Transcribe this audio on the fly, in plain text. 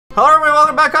Hello everybody,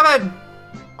 welcome back, Cuphead!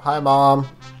 Hi, Mom.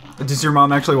 Does your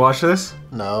mom actually watch this?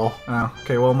 No. Oh,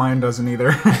 okay, well mine doesn't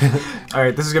either.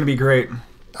 Alright, this is gonna be great.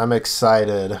 I'm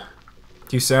excited.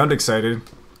 You sound excited.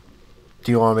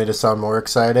 Do you want me to sound more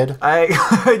excited? I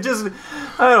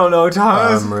don't know,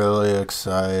 Thomas. I'm really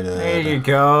excited. There you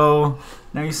go.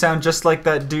 Now you sound just like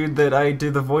that dude that I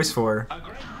do the voice for.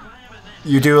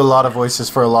 You do a lot of voices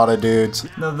for a lot of dudes.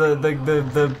 No,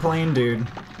 the plain dude.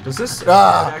 Does this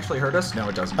actually hurt us? No,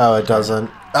 it doesn't. Oh, it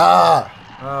doesn't.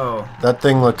 Ah! Oh. That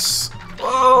thing looks...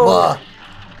 Whoa!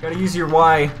 Gotta use your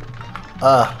Y.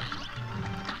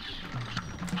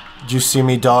 Did you see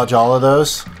me dodge all of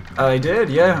those? I did,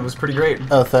 yeah. It was pretty great.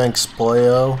 Oh, thanks,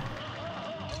 boyo.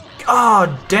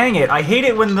 Oh, dang it. I hate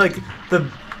it when, like, the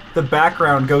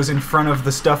background goes in front of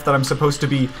the stuff that I'm supposed to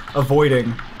be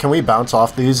avoiding. Can we bounce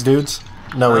off these dudes?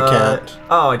 No, we can't.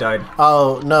 Oh, I died.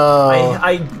 Oh, no.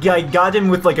 I got him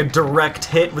with, like, a direct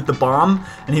hit with the bomb,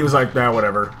 and he was like, nah,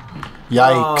 whatever.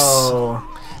 Yikes.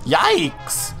 Oh.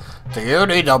 Yikes! Do you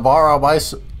need to borrow my...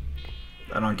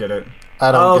 I don't get it.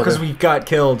 I don't get it. Oh, because we got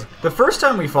killed. The first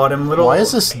time we fought him, little... Why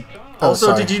is this... Oh, also,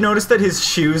 sorry. did you notice that his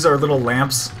shoes are little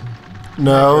lamps?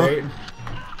 No. Right?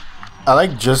 I,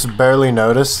 like, just barely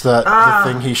noticed that the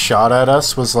thing he shot at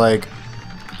us was, like,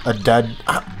 a dead...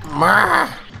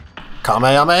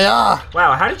 Kamehameha!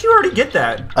 Wow, how did you already get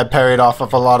that? I parried off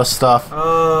of a lot of stuff,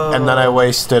 Oh. and then I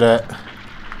wasted it.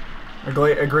 A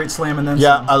great slam and then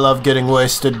Yeah, some. I love getting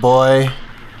wasted, boy.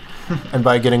 And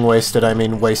by getting wasted, I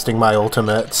mean wasting my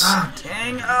ultimates. Oh,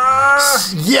 dang.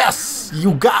 Yes!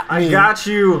 You got me! I got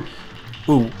you.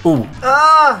 Ooh, ooh.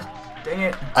 Dang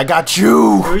it. I got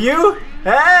you! Who you?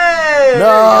 Hey!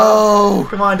 No!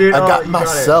 Come on, dude. I got you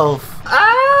myself. Got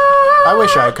it. I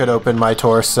wish I could open my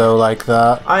torso like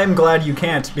that. I am glad you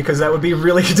can't, because that would be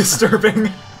really disturbing.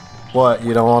 What,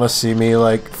 you don't want to see me,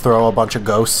 like, throw a bunch of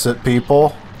ghosts at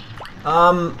people?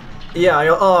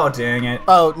 Yeah, oh, dang it.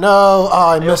 Oh, no!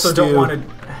 Oh, I missed you. I also don't want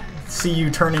to see you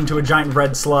turn into a giant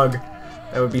red slug.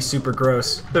 That would be super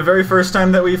gross. The very first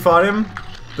time that we fought him,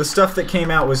 the stuff that came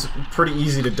out was pretty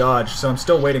easy to dodge, so I'm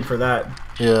still waiting for that.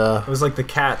 Yeah. It was like the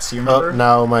cats, you remember? Oh,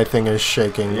 now my thing is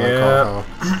shaking. Yeah.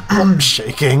 Like,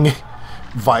 shaking.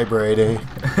 Vibrating.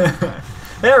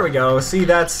 There we go. See,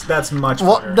 that's much better.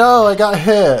 What? No, I got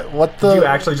hit. What the? You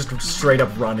actually just straight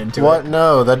up run into it. What?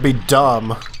 No, that'd be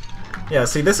dumb. Yeah,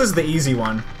 see, this is the easy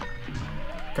one.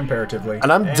 Comparatively. And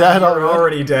I'm dead you're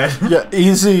already dead. Yeah,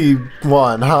 easy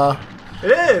one, huh?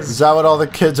 It is! Is that what all the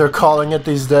kids are calling it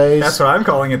these days? That's what I'm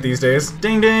calling it these days.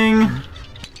 Ding ding!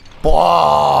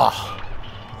 Blah!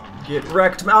 Get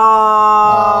wrecked.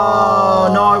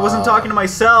 Oh, no, I wasn't talking to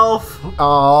myself.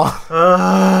 Oh.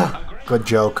 Good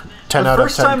joke. 10 out of 10. The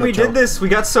first time we did this, we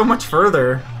got so much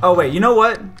further. Oh, wait, you know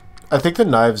what? I think the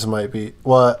knives might be...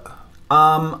 What?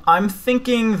 I'm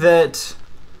thinking that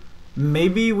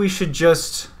maybe we should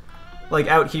just, like,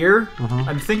 out here,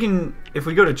 I'm thinking if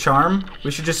we go to Charm,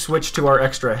 we should just switch to our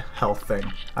extra health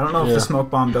thing. I don't know if the smoke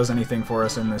bomb does anything for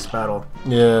us in this battle.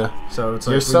 Yeah. So it's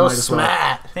like, You're so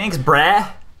smart. Thanks,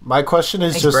 brah. My question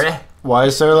is brah. why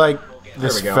is there, like,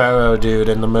 this pharaoh dude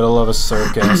in the middle of a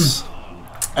circus?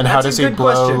 And how does he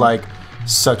blow, like,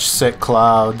 such sick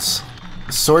clouds?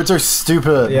 Swords are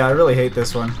stupid. Yeah, I really hate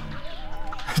this one.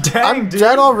 Dang, I'm dude.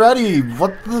 dead already.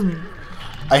 What the?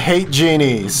 I hate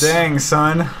genies. Dang,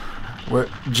 son.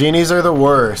 Genies are the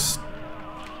worst.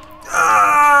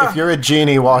 If you're a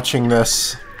genie watching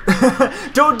this,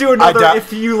 don't do another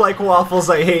 "if you like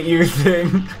waffles, I hate you"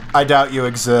 thing. I doubt you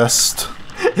exist.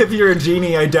 If you're a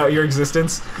genie, I doubt your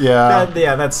existence. Yeah.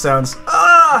 That sounds.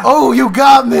 Oh, you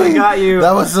got me! I got you.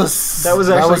 That was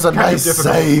a nice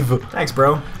save. Thanks,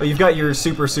 bro. Oh, you've got your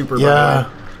super. Yeah.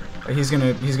 He's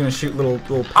gonna shoot little.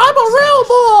 I'm a real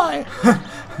boy.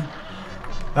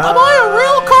 Am I a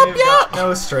real cop yet?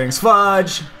 No strings,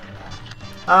 fudge.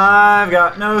 I've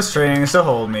got no strings to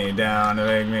hold me down to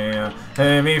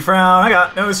make me frown. I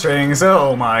got no strings.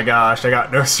 Oh my gosh, I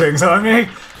got no strings on me.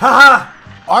 Ha!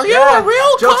 Are you a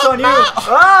real Joke's cop on you. now?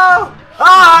 Oh!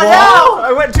 No!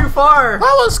 I went too far.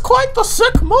 That was quite the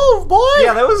sick move, boy.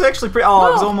 Yeah, that was actually pretty. Oh,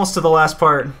 I was almost to the last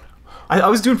part. I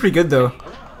was doing pretty good though.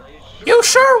 You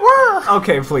sure were.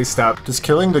 Okay, please stop. Does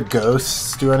killing the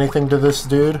ghosts do anything to this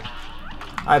dude?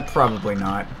 Probably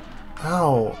not.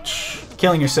 Ouch.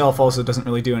 Killing yourself also doesn't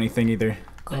really do anything either.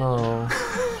 Oh.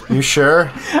 You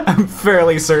sure? I'm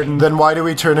fairly certain. Then why do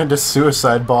we turn into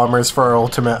suicide bombers for our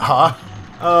ultimate, huh?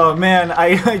 Oh man,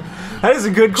 that is a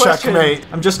good question. Checkmate.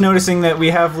 I'm just noticing that we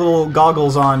have little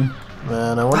goggles on.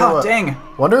 Man, I wonder what... dang.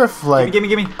 Wonder if, like...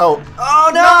 Gimme. Oh.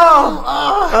 Oh, no!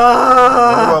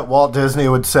 I wonder what Walt Disney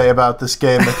would say about this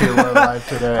game if he were alive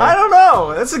today. I don't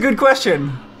know. That's a good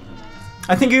question.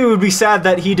 I think it would be sad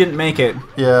that he didn't make it.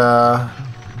 Yeah.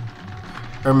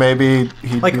 Or maybe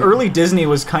he... Like, early Disney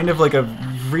was kind of like a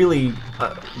really...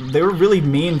 they were really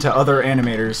mean to other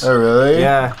animators. Oh, really?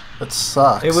 Yeah. That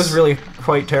sucks. It was really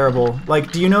quite terrible.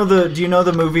 Like, do you know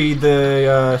the movie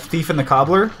The Thief and the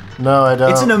Cobbler? No, I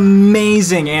don't. It's an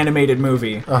amazing animated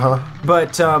movie. Uh-huh.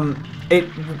 But, it,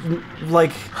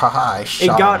 like... Haha,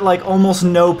 it got, like, almost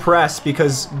no press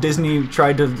because Disney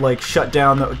tried to, like, shut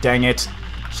down the... Dang it.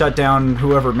 Shut down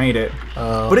whoever made it.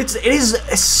 But it is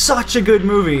such a good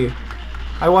movie.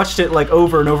 I watched it like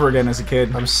over and over again as a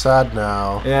kid. I'm sad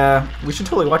now. Yeah, we should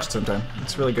totally watch it sometime.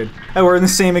 It's really good. And we're in the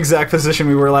same exact position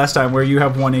we were last time, where you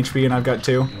have 1 HP and I've got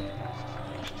 2.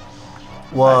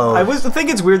 Whoa. I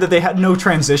think it's weird that they had no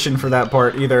transition for that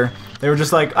part either. They were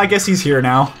just like, I guess he's here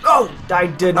now. Oh, I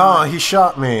did not. Oh, he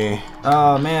shot me.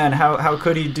 Oh man, how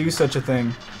could he do such a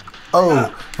thing?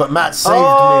 Oh, but Matt saved me.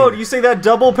 Oh, do you say that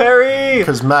double parry?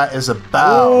 Because Matt is a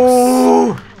bouse.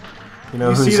 Ooh. You know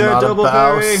You who's see that not double a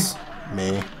bouse?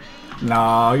 Me.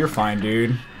 No, you're fine,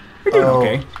 dude. You're doing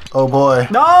okay. Oh boy.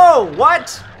 No!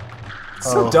 What?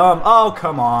 So dumb. Oh,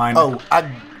 come on. Oh,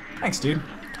 Thanks, dude.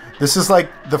 This is like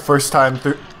the first time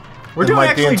through We're in doing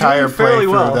like the entire fairly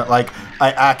playthrough well. that like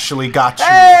I actually got you.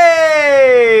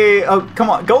 Hey! Oh, come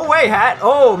on. Go away, hat.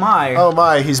 Oh, my. Oh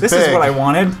my, he's This big. is what I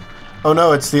wanted. Oh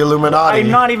no, it's the Illuminati. I'm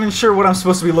not even sure what I'm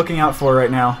supposed to be looking out for right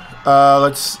now.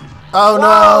 Let's... Oh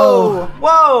no!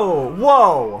 Whoa!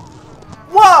 Whoa!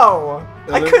 Whoa!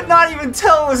 I could not even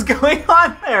tell what was going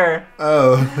on there.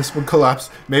 Oh, this would collapse.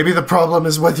 Maybe the problem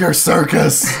is with your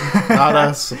circus, not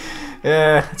us.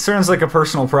 Yeah, it sounds like a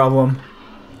personal problem.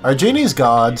 Are genies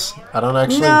gods? I don't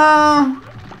actually... No,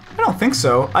 I don't think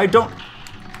so. I don't...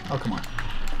 Oh, come on.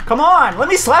 Come on, let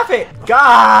me slap it!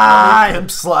 God! Let me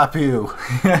slap you.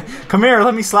 Come here,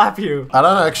 let me slap you. I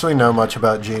don't actually know much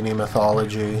about genie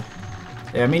mythology.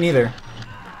 Yeah, me neither.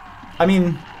 I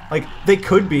mean, like, they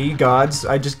could be gods.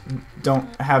 I just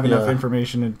don't have enough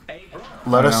information to...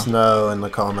 Let us know in the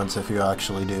comments if you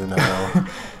actually do know.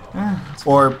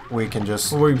 Or we can just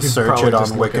search it on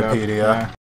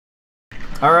Wikipedia.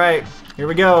 Alright, here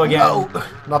we go again. No,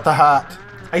 not the hat.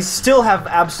 I still have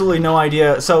absolutely no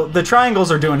idea. So, the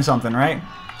triangles are doing something, right?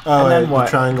 Oh, and then what? The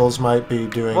triangles might be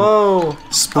doing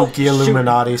spooky Oh,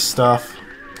 Illuminati stuff.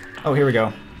 Oh, here we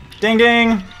go. Ding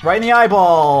ding! Right in the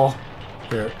eyeball!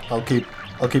 Here, I'll keep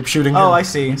shooting him. Oh, I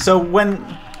see. So when...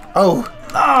 Oh!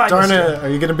 Darn it! Are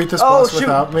you gonna beat this boss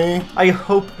without me? I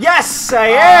hope... Yes, I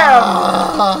am!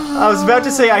 I was about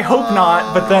to say I hope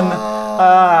not, but then...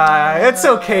 it's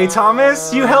okay,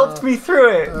 Thomas. You helped me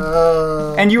through it.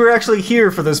 And you were actually here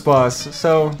for this boss,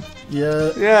 so...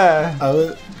 Yeah.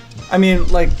 Yeah. I mean,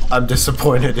 like... I'm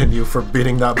disappointed in you for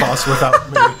beating that boss without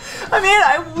me. I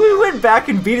mean, we went back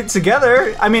and beat it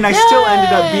together. I mean, I still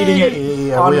ended up beating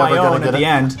it on my own at the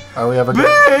end. Are we ever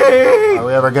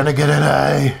gonna get an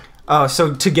A? Oh,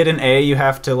 so to get an A, you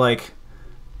have to, like,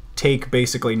 take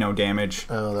basically no damage.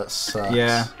 Oh, that sucks.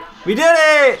 Yeah. We did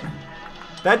it!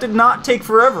 That did not take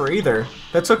forever, either.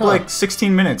 That took, like,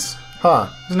 16 minutes. Huh.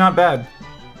 It's not bad.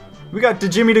 We got the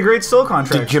Jimmy the Great Soul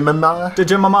contract. Jimmy.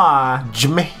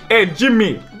 Hey,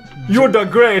 Jimmy! You're the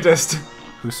greatest!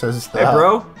 Who says that? Hey,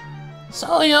 bro?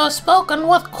 So you're spoken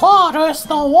with quarters,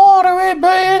 the watery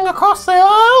being across the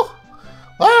aisle?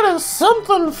 That is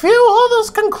something few others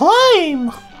can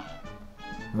claim.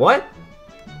 What?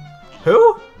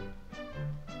 Who?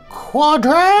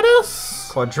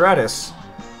 Quadratus? Quadratus.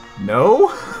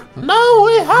 No? No,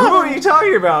 we haven't. Who are you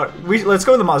talking about? Let's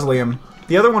go to the mausoleum.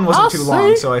 The other one wasn't too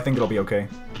long, so I think it'll be okay.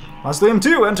 Mausoleum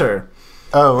 2, enter.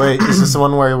 Oh wait, is this the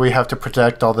one where we have to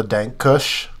protect all the dank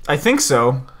kush? I think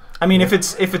so. I mean, if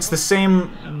it's the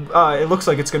same, it looks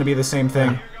like it's gonna be the same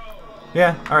thing.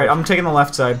 Yeah. All right, I'm taking the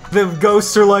left side. The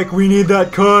ghosts are like, we need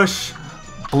that kush.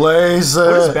 Blaze it.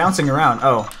 What is bouncing around?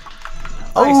 Oh.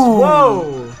 Nice. Oh.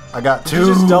 Whoa. I got 2. Did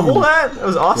you just double that? That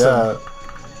was awesome.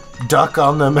 Yeah. Duck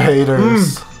on them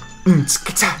haters.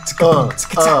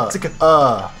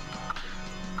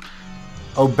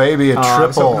 Oh baby, a triple. I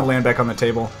was hoping to land back on the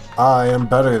table. I am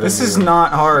better than you. This is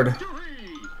not hard.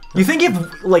 You think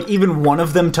if, like, even one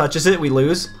of them touches it, we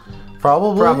lose?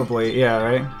 Probably. Probably, yeah,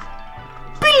 right?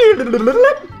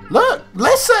 Look,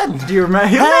 listen! Do you remember?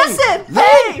 Hey, listen!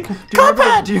 hey!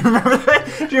 Cuphead! Do you remember that?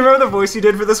 Do you remember the voice you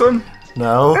did for this one?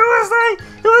 No. It was the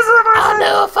voice. I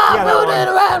knew if I rooted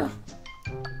around.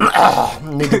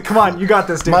 Come on, you got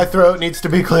this, dude. My throat needs to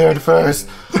be cleared first.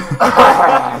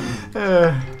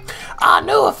 I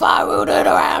knew if I rooted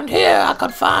around here, I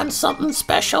could find something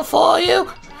special for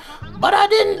you. But I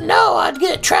didn't know I'd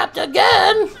get trapped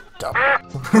again.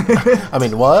 I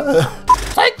mean, what?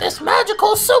 take this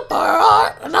magical super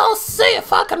art, and I'll see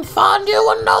if I can find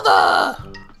you another.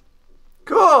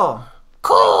 Cool.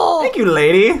 Cool. Thank you,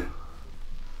 lady.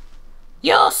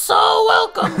 You're so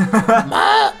welcome,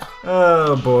 Matt.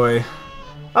 Oh boy.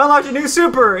 Unlocked a new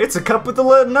super. It's a cup with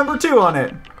the number 2 on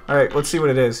it. All right, let's see what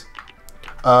it is.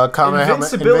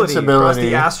 Invincibility. Across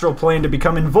the astral plane to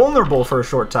become invulnerable for a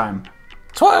short time.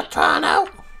 It's worth trying out.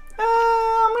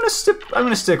 I'm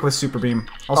gonna stick with super beam.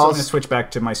 Also, I'm gonna switch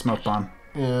back to my smoke bomb.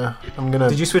 Yeah, I'm gonna.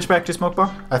 Did you switch back to smoke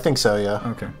bomb? I think so.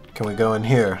 Yeah. Okay. Can we go in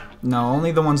here? No,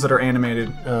 only the ones that are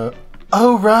animated.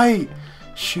 Oh right.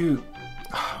 Shoot.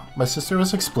 My sister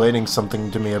was explaining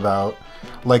something to me about,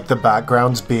 like, the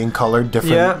backgrounds being colored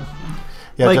different. Yeah.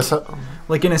 Yeah. Like, just.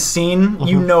 Like in a scene,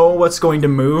 you know what's going to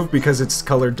move because it's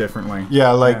colored differently.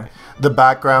 Yeah, like the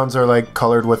backgrounds are like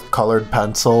colored with colored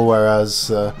pencil, whereas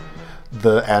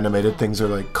the animated things are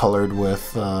like colored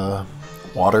with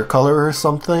watercolor or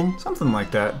something. Something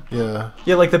like that. Yeah.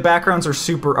 Yeah, like the backgrounds are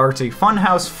super artsy.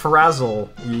 Funhouse Frazzle.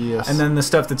 Yes. And then the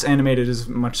stuff that's animated is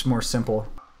much more simple.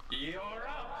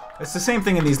 It's the same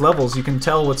thing in these levels. You can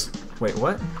tell what's... Wait,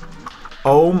 what?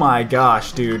 Oh my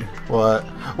gosh, dude. What?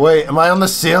 Wait, am I on the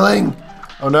ceiling?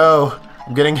 Oh no,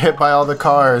 I'm getting hit by all the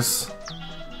cars.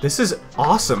 This is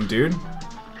awesome, dude.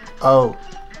 Oh.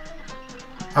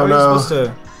 How are you supposed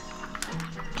to...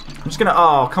 I'm just gonna...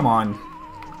 Oh, come on.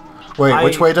 Wait,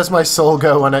 which way does my soul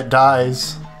go when it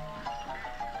dies?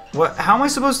 What? How am I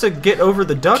supposed to get over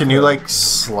the duck? Can you, like,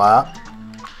 slap?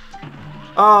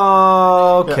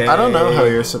 Oh, okay. Yeah, I don't know how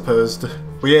you're supposed to...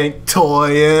 We ain't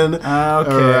toying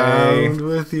around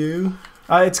with you.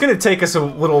 It's gonna take us a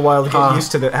little while to get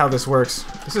used to how this works.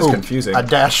 This is confusing. I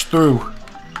dashed through.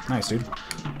 Nice, dude.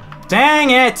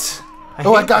 Dang it! I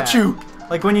got you!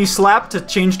 Like when you slap to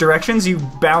change directions, you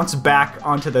bounce back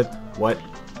onto the... What?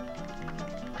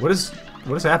 What is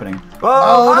happening?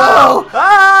 Oh no!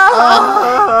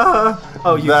 Ah!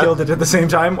 Oh, you killed it at the same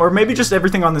time? Or maybe just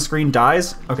everything on the screen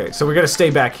dies? Okay, so we gotta stay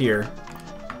back here.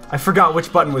 I forgot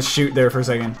which button was shoot there for a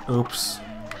second. Oops.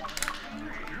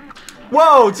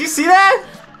 Whoa, did you see that?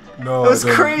 No, that was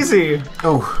crazy.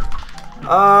 Oh.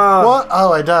 What?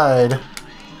 Oh, I died.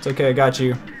 It's okay, I got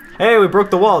you. Hey, we broke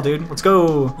the wall, dude. Let's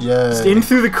go. Yeah. In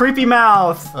through the creepy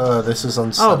mouth. This is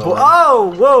unsettling.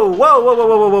 Oh, whoa, whoa, whoa, whoa,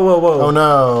 whoa, whoa, whoa, whoa. Oh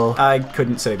no. I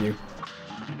couldn't save you.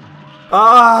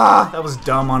 Ah, that was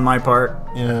dumb on my part.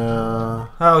 Yeah.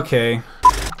 Okay.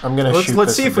 I'm gonna shoot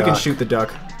Let's see if we duck. can shoot the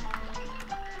duck.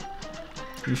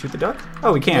 Can you shoot the duck?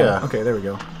 Oh, we can. Yeah. Okay, there we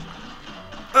go.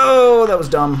 Oh, that was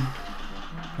dumb.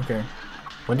 Okay.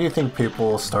 When do you think people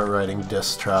will start writing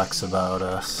diss tracks about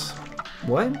us?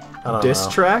 What? I don't Diss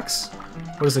know. tracks?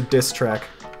 What is a diss track?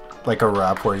 Like a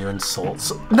rap where you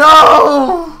insult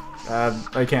No!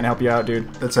 I can't help you out, dude.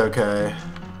 It's okay.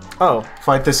 Oh.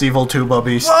 Fight this evil tuba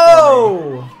beast.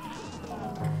 Whoa!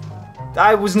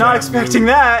 I was not expecting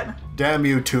that. Damn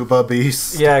you, tuba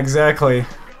beast. Yeah, exactly.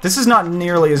 This is not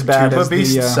nearly as bad tuba as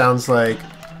beast the... sounds like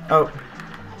Oh.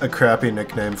 a crappy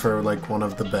nickname for like one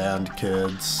of the band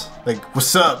kids. Like,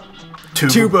 what's up?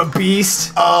 Tuba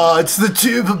beast. Oh, it's the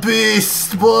tuba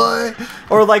beast, boy.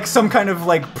 Or like some kind of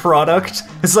like product.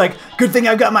 It's like, good thing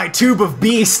I've got my tube of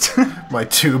beast. My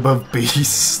tube of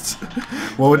beast.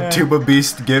 What would tube of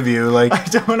beast give you? Like, I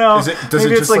don't know.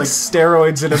 Maybe it's like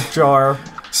steroids in a jar.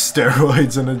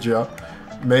 Steroids in a jar.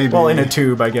 Maybe. Well, in a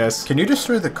tube, I guess. Can you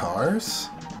destroy the cars?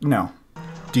 No.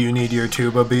 Do you need your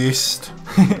tuba beast?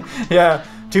 Yeah.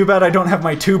 Too bad I don't have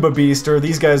my tuba beast, or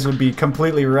these guys would be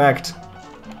completely wrecked.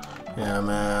 Yeah,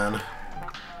 man.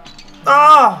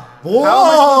 Ah! Whoa! How am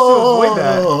I supposed to avoid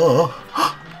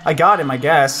that? I got him, I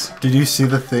guess. Did you see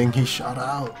the thing he shot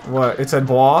out? What? It said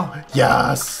bois?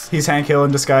 Yes. He's Hank Hill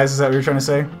in disguise, is that what you're trying to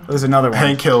say? There's another one.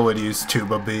 Hank Hill would use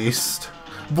tuba beast.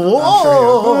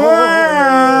 Whoa!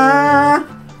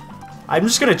 I'm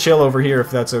just gonna chill over here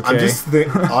if that's okay. I'm just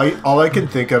all I can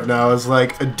think of now is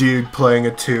like a dude playing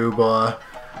a tuba,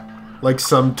 like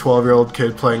some 12-year-old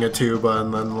kid playing a tuba,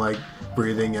 and then like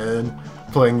breathing in,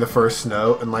 playing the first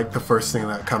note, and like the first thing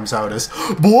that comes out is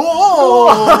whoa.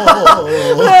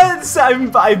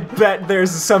 I bet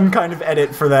there's some kind of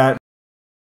edit for that.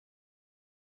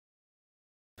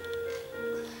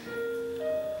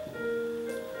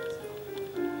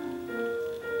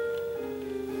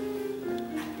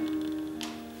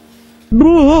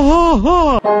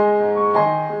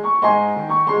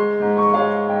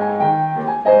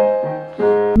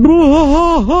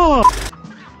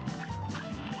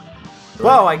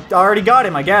 Well, I already got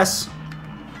him, I guess.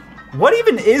 What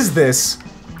even is this?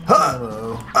 Hey!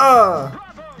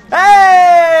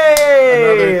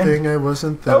 Another thing I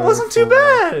wasn't there. That wasn't too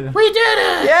bad. We did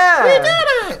it! Yeah. We did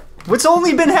it! It's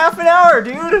only been half an hour,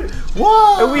 dude!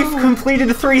 Whoa! And we've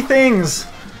completed 3 things!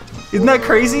 Isn't that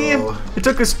crazy? Whoa. It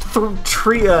took us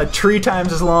 3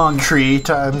 times as long. 3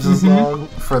 times as long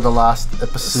for the last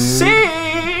episode.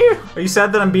 See? Are you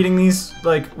sad that I'm beating these,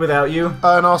 like, without you?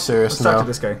 In all seriousness, Let's talk to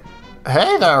this guy.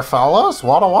 Hey there, fellas.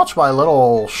 Want to watch my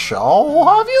little show,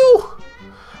 have you?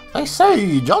 They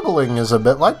say juggling is a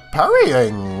bit like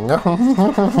parrying. I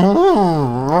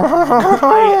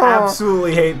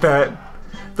absolutely hate that.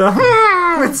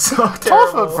 It's so Tough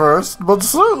terrible. at first, but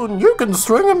soon you can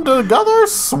string them together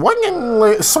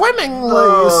swimmingly.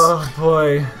 Oh,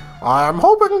 boy. I'm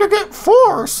hoping to get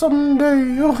 4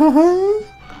 someday.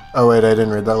 Oh wait, I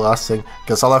didn't read that last thing.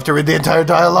 Guess I'll have to read the entire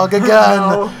dialogue again.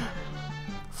 No.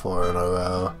 4 in a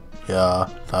row. Yeah,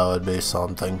 that would be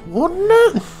something, Wouldn't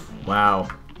it? Wow.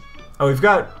 Oh, we've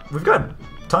got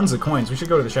tons of coins. We should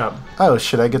go to the shop. Oh,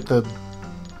 should I get the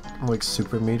like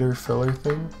super meter filler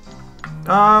thing?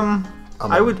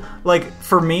 I would, like,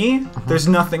 for me, there's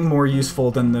nothing more useful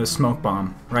than the smoke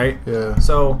bomb, right? Yeah.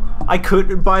 So, I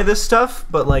could buy this stuff,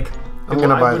 but, like, I'm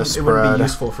gonna buy the it wouldn't spread. be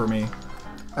useful for me.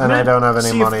 And I don't have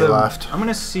any money left. I'm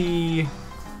gonna see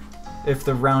if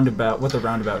the roundabout, what the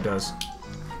roundabout does.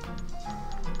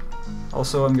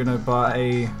 Also, I'm gonna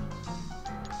buy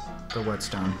the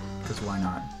whetstone, because why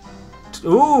not?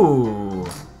 Ooh!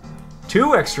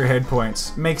 2 extra hit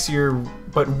points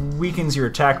but weakens your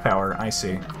attack power. I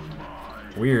see.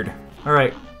 Weird.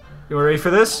 Alright, you ready for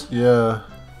this? Yeah.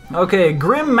 Okay,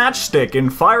 Grim Matchstick in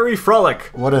Fiery Frolic.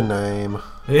 What a name.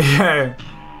 Yeah,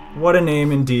 what a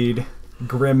name indeed.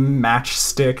 Grim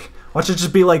Matchstick. Watch it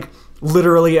just be like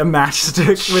literally a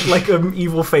matchstick with like an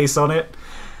evil face on it.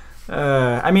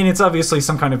 I mean, it's obviously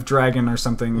some kind of dragon or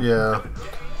something. Yeah.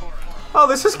 Oh,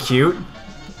 this is cute.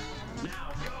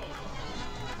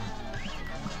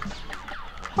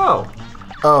 Oh.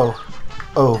 Oh.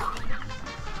 Oh.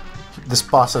 This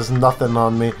boss has nothing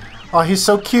on me. Oh, he's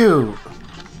so cute.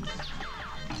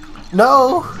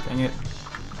 No! Dang it.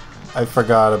 I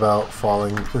forgot about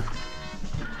falling.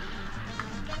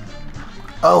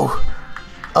 Oh.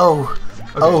 Oh.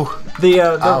 Okay.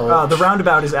 Oh. The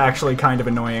roundabout is actually kind of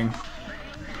annoying.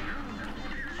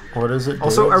 What is it do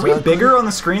Also, are we exactly? bigger on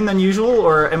the screen than usual,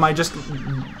 or am I just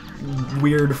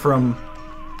weird from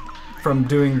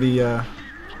doing the?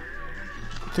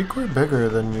 I think we're bigger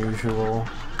than usual.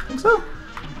 I think so.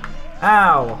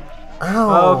 Ow.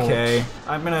 Ow. Okay.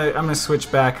 I'm gonna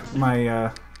switch back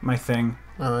my my thing.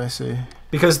 Oh, I see.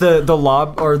 Because the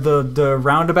lob or the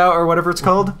roundabout or whatever it's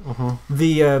called,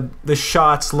 the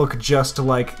shots look just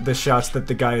like the shots that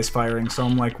the guy is firing. So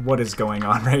I'm like, what is going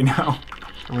on right now?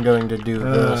 I'm going to do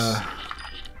this.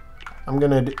 I'm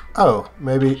gonna do... Oh,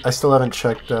 maybe... I still haven't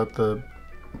checked out the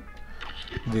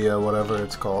whatever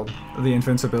it's called. The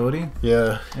invincibility?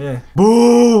 Yeah. Yeah.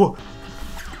 Boo!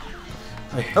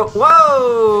 Oh,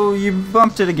 whoa! You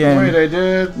bumped it again. Wait, I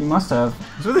did. You must have.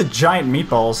 Those are the giant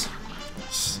meatballs.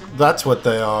 That's what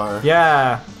they are.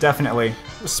 Yeah, definitely.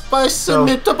 Spicy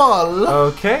meatball.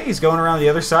 Okay, he's going around the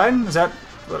other side. Is that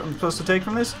what I'm supposed to take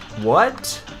from this?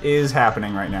 What is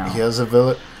happening right now? He has a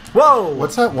village. Whoa!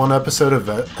 What's that one episode of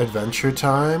Adventure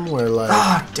Time where like...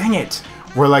 Ah, dang it!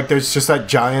 Where like there's just that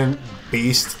giant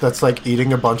beast that's like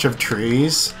eating a bunch of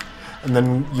trees, and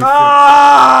then you...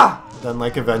 Ah! Then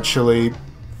like eventually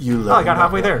you live... Oh, I got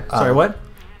halfway there. Sorry, what?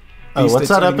 Oh, Beast what's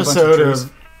that's that eating a bunch of episode trees.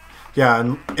 of...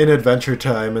 Yeah, in Adventure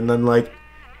Time, and then like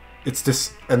it's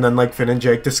this, and then like Finn and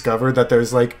Jake discover that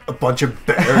there's like a bunch of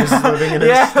bears living in his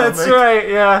Yeah, stomach. that's right.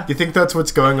 Yeah, You think that's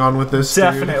what's going on with this?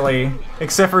 definitely.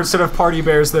 Except for instead of party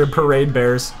bears, they're parade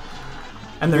bears,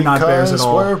 and they're not bears at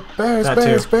all. We're bears, That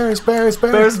bears, too. bears, bears,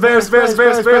 Bears, bears, bears,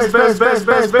 bears, bears, bears, bears,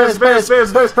 bears, bears, bears,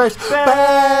 bears, bears, bears,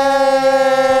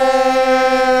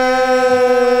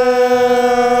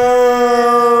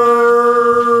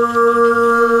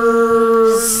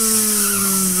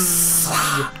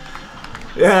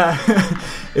 Yeah.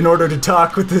 In order to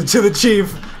talk to the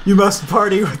chief, you must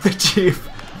party with the chief.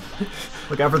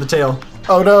 Look out for the tail.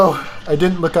 Oh no! I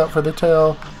didn't look out for the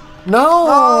tail. No!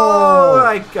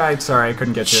 Oh, I'm sorry, I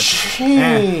couldn't get you.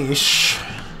 Sheesh!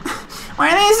 Why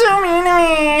are they so mean to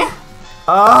me?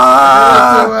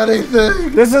 I don't do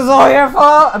anything. This is all your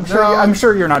fault. I'm sure. No. I'm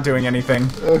sure you're not doing anything.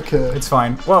 Okay. It's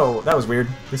fine. Whoa, that was weird.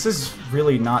 This is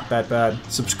really not that bad.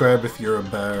 Subscribe if you're a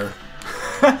bear.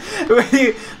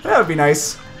 That would be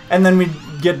nice. And then we'd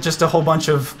get just a whole bunch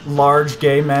of large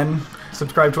gay men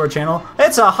subscribe to our channel.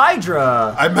 It's a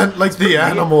hydra. I meant like the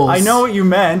animals. I know what you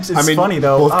meant. It's I mean, funny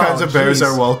though. Both kinds of bears jeez.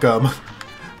 are welcome.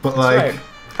 But like, right.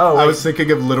 Oh, I wait. was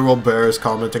thinking of literal bears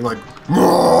commenting like,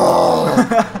 "Roar!" on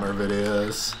our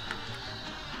videos.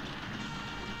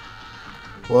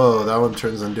 Whoa, that one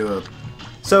turns into a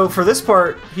So for this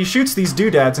part, he shoots these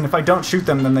doodads, and if I don't shoot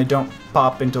them, then they don't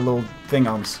pop into little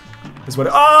thingums. Is what?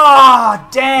 Oh,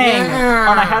 dang! Yeah.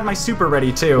 Oh, and I had my super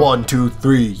ready too. 1, 2,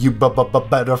 3. You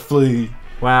better flee.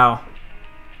 Wow,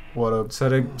 What a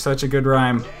such a good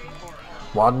rhyme.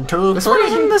 1, 2,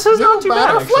 3. This is not too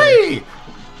bad, better flee.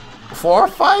 4,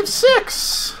 5,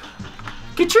 6.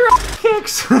 Get your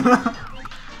kicks.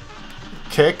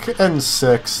 Kick and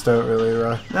 6 don't really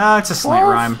rhyme. No, it's a slight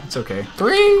 4, rhyme. It's okay.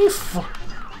 3, 4.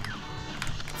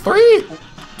 3,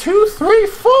 2, 3,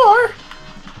 4.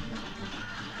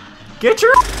 Get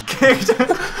your kicked.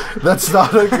 That's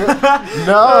not a good.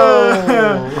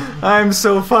 No. I'm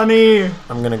so funny.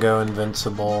 I'm gonna go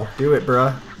invincible. Do it,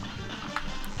 bruh.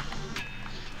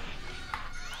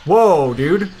 Whoa,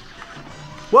 dude.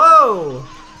 Whoa.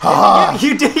 Ah.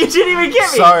 You didn't even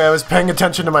get me. Sorry, I was paying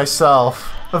attention to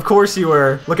myself. Of course you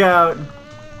were. Look out.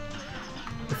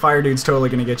 The fire dude's totally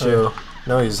gonna get you. Oh,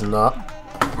 no, he's not.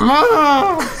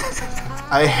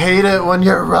 I hate it when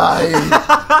you're right.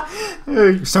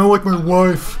 You sound like my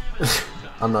wife.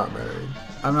 I'm not married.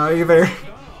 I'm not either.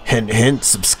 Hint, hint,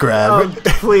 subscribe. Oh,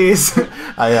 please. You're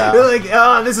I, like,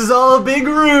 oh, this is all a big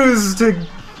ruse to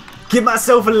get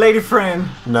myself a lady friend.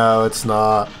 no, it's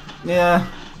not. Yeah.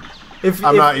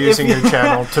 I'm not using your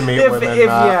channel to meet women.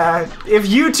 If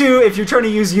you're trying to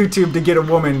use YouTube to get a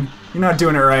woman, you're not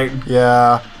doing it right.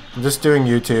 Yeah, I'm just doing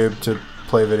YouTube to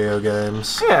play video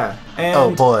games. Yeah. And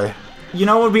Oh boy. you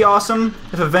know what would be awesome?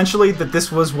 If eventually that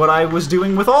this was what I was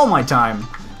doing with all my time.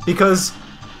 Because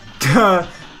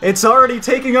it's already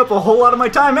taking up a whole lot of my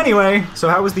time anyway. So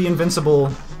how was the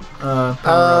invincible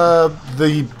power-up?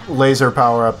 The laser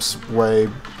power-up's way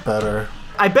better.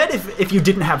 I bet if you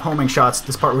didn't have homing shots,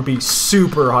 this part would be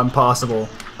super impossible.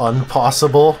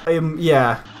 Unpossible?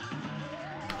 Yeah.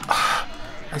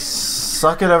 I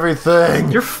suck at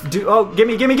everything. Oh,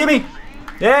 gimme!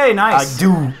 Yay, nice!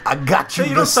 I got you. So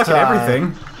you don't suck at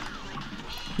everything.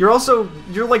 You're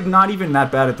like not even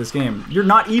that bad at this game. You're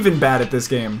not even bad at this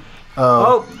game.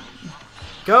 Oh.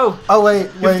 Go! Oh wait.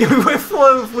 You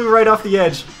flew right off the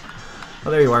edge.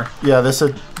 Oh, there you are. Yeah, this.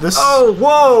 Oh,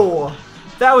 whoa!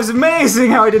 That was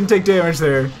amazing how I didn't take damage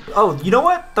there. Oh, you know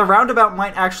what? The roundabout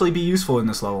might actually be useful in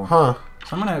this level. Huh.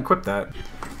 So I'm gonna equip that.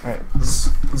 Alright, let's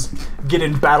get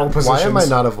in battle positions. Why am I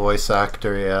not a voice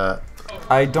actor yet?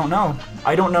 I don't know.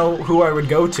 I don't know who I would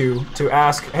go to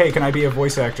ask, hey, can I be a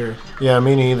voice actor? Yeah,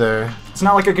 me neither. It's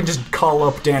not like I can just call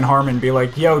up Dan Harmon and be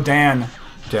like, yo, Dan,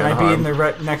 can I be in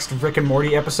the next Rick and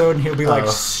Morty episode? And he'll be like,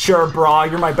 sure, brah,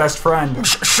 you're my best friend.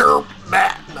 Sure,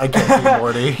 Matt. I can't be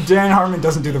Morty. Dan Harmon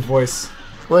doesn't do the voice.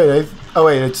 Wait,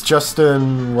 it's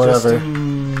Justin whatever.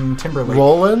 Justin Timberlake.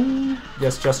 Roland?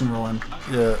 Yes, Justin Roland.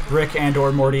 Yeah. Rick and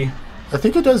or Morty. I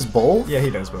think it does both. Yeah, he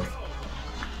does both.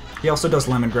 He also does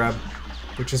Lemon Grab,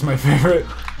 which is my favorite.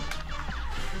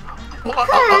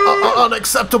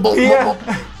 Unacceptable. Yeah.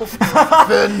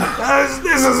 Finn.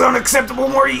 This is unacceptable,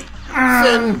 Morty.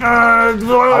 Finn.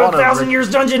 1,000 years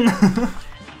dungeon.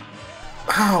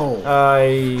 Ow.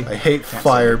 I hate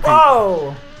fire people.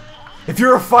 Oh! If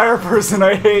you're a fire person,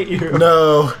 I hate you.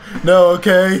 No,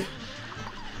 okay?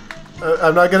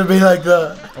 I'm not gonna be like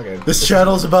that. Okay. This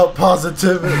channel's about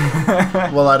positivity.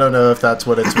 Well, I don't know if that's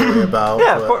what it's really about.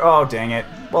 Yeah, but... oh, dang it.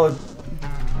 Well, the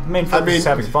main focus is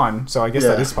having fun, so I guess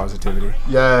that is positivity.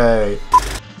 Yay.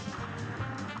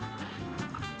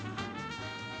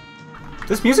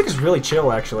 This music is really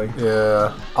chill, actually.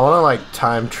 Yeah. I wanna, like,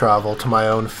 time travel to my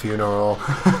own funeral.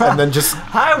 And then just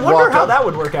I wonder how that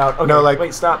would work out. Okay, no, like,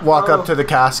 wait, stop. walk up to the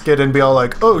casket and be all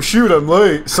like, oh, shoot, I'm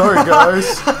late. Sorry,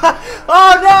 guys.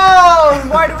 Oh, no!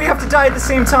 Why do we have to die at the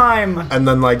same time? And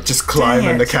then, like, just climb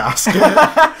in the casket.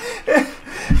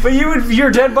 But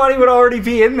your dead body would already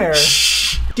be in there.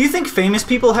 Shh. Do you think famous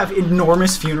people have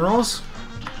enormous funerals?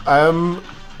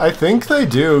 I think they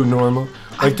do, normal.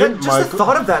 Like, the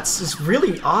thought of that is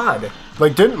really odd.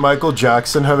 Like, didn't Michael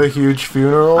Jackson have a huge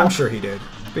funeral? I'm sure he did.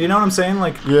 But you know what I'm saying?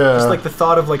 Like, yeah. Just like the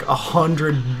thought of like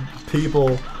 100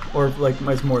 people, or like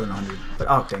it's more than 100. But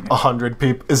oh, dang it. 100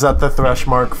 people. Is that the thresh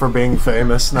mark for being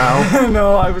famous now?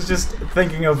 No, I was just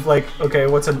thinking of like, okay,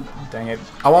 what's a... Dang it.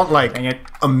 I want like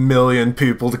 1 million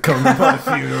people to come to my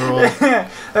funeral.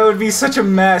 That would be such a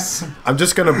mess. I'm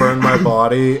just gonna burn my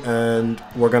body and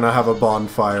we're gonna have a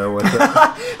bonfire with it.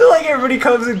 Like everybody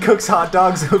comes and cooks hot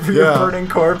dogs over your burning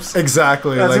corpse.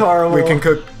 Exactly. That's like, horrible. We can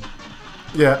cook...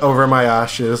 Yeah, over my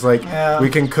ashes. Like, we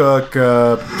can cook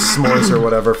s'mores or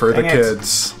whatever for the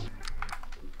kids.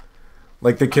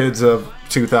 Like the kids of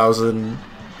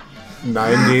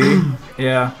 2090.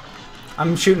 Yeah.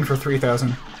 I'm shooting for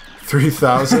 3,000.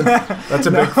 3,000? That's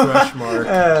a big fresh mark.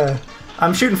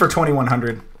 I'm shooting for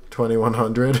 2,100.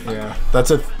 2100. Yeah.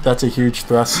 That's a huge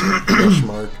thrush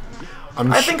mark.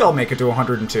 I think I'll make it to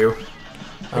 102.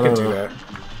 I could do know. that.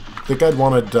 I think I'd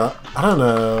want to die. I don't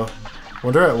know.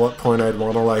 Wonder at what point I'd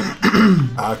want to like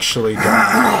actually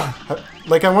die.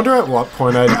 Like, I wonder at what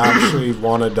point I'd actually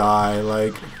want to die.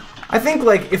 Like, I think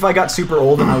like if I got super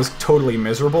old and I was totally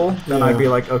miserable, then I'd be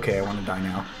like, okay, I want to die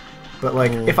now. But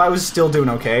like if I was still doing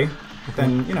okay,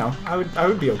 then you know I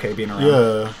would be okay being around.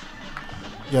 yeah.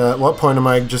 Yeah, at what point am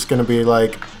I just gonna be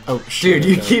like, oh shit?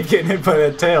 Dude, you keep getting hit by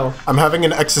that tail. I'm having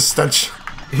an existential.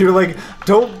 You're like,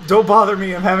 don't bother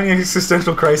me. I'm having an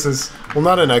existential crisis. Well,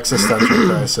 not an existential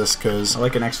crisis, because I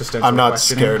like an existential. I'm not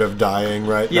questioning. scared of dying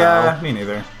right now. Yeah, me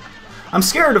neither. I'm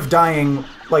scared of dying.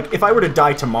 Like, if I were to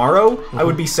die tomorrow, I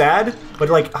would be sad. But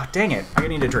like, oh, dang it, I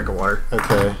need a drink of water.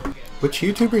 Okay. Which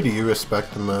YouTuber do you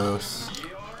respect the most?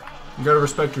 You gotta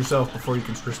respect yourself before you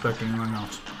can respect anyone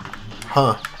else.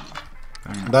 Huh.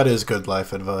 That is good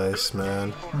life advice,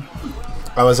 man.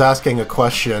 I was asking a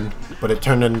question, but it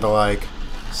turned into like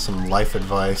some life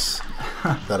advice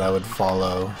that I would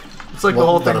follow. It's like the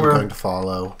whole thing that I'm where going to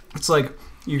follow. it's like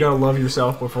you gotta love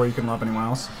yourself before you can love anyone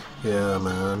else. Yeah,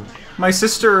 man. My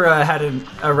sister had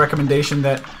a recommendation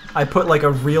that I put like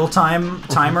a real-time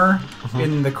timer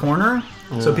in the corner,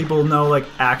 so people know like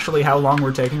actually how long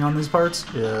we're taking on these parts.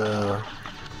 Yeah.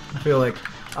 I feel like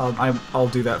I'll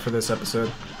do that for this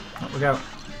episode. Oh, look out!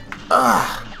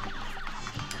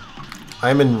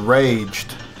 I'm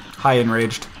enraged. Hi,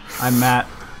 enraged. I'm Matt.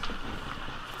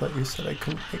 I thought you said I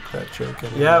couldn't make that joke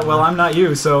anymore. Yeah, well, I'm not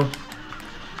you, so.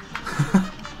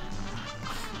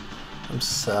 I'm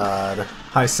sad.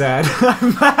 Hi, sad.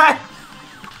 I'm Matt.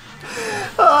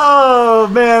 Oh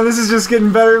man, this is just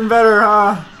getting better and better,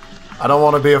 huh? I don't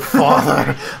want to be a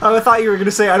father. I thought you were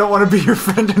gonna say I don't want to be your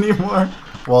friend anymore.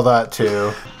 Well, that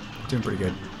too. Doing pretty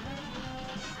good.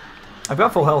 I've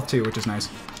got full health too, which is nice.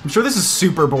 I'm sure this is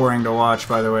super boring to watch,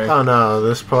 by the way. Oh no,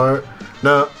 this part?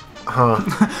 No. Huh.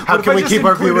 How What if can I we just keep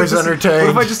our included viewers this- entertained? What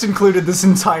if I just included this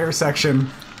entire section?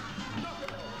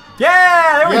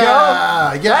 Yeah, there we go.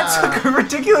 Yeah. That took a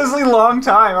ridiculously long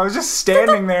time. I was just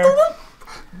standing there.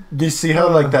 Do you see how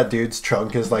like that dude's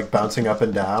trunk is like bouncing up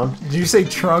and down? Did you say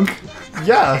trunk?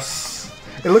 Yes.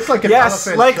 It looks like an Yes,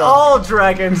 elephant like trunk. all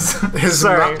dragons.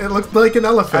 Sorry. It looked like an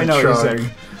elephant I know what you're trunk.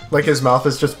 saying. Like his mouth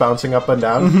is just bouncing up and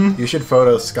down. You should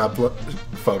Photoshop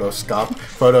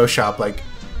like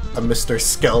a Mr.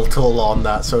 Skeletal on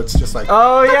that, so it's just like.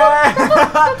 Oh yeah.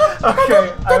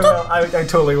 Okay, I will. I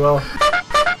totally will.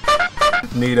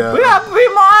 Need a. Yeah, be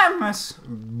minus.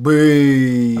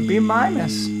 B. B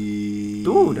minus.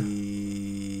 Dude.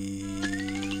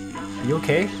 Are you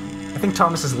okay? I think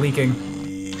Thomas is leaking.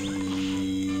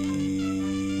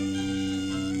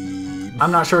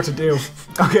 I'm not sure what to do.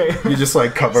 Okay. You just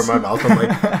like cover my mouth and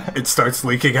like it starts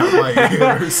leaking out my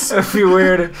ears. That'd be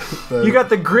weird. You got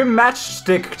the Grim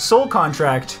Matchstick Soul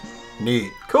Contract.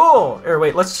 Neat. Cool. Or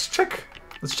wait, let's check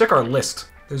our list.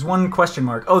 There's one question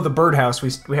mark. Oh, the birdhouse.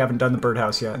 We haven't done the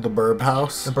birdhouse yet. The burb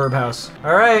house. The birdhouse.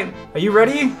 All right. Are you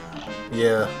ready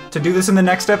Yeah. to do this in the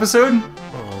next episode?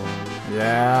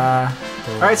 Yeah.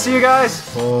 All right. See you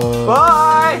guys.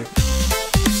 Bye.